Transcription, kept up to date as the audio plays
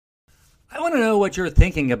I want to know what you're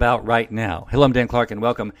thinking about right now. Hello, I'm Dan Clark and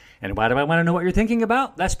welcome. And why do I want to know what you're thinking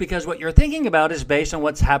about? That's because what you're thinking about is based on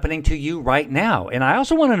what's happening to you right now. And I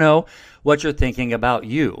also want to know what you're thinking about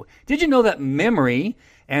you. Did you know that memory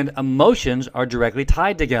and emotions are directly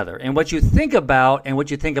tied together? And what you think about and what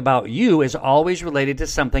you think about you is always related to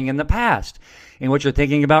something in the past. And what you're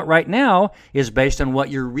thinking about right now is based on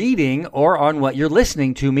what you're reading or on what you're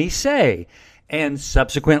listening to me say. And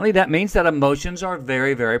subsequently, that means that emotions are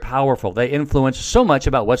very, very powerful. They influence so much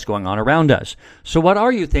about what's going on around us. So what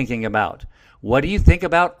are you thinking about? What do you think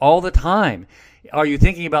about all the time? Are you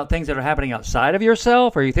thinking about things that are happening outside of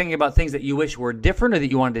yourself? Are you thinking about things that you wish were different or that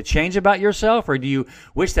you wanted to change about yourself? Or do you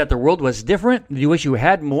wish that the world was different? Do you wish you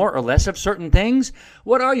had more or less of certain things?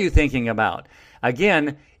 What are you thinking about?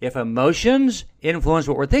 Again, if emotions influence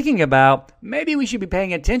what we're thinking about, maybe we should be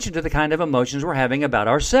paying attention to the kind of emotions we're having about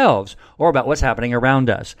ourselves or about what's happening around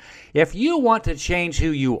us. If you want to change who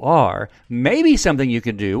you are, maybe something you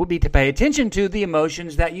could do would be to pay attention to the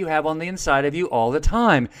emotions that you have on the inside of you all the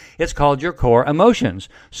time. It's called your core emotions.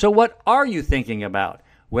 So what are you thinking about?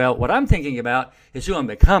 Well, what I'm thinking about is who I'm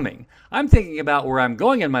becoming. I'm thinking about where I'm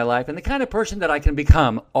going in my life and the kind of person that I can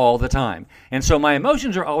become all the time. And so my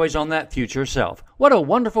emotions are always on that future self. What a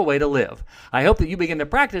wonderful way to live. I hope that you begin to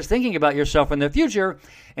practice thinking about yourself in the future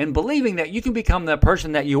and believing that you can become the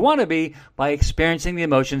person that you want to be by experiencing the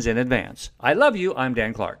emotions in advance. I love you. I'm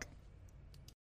Dan Clark.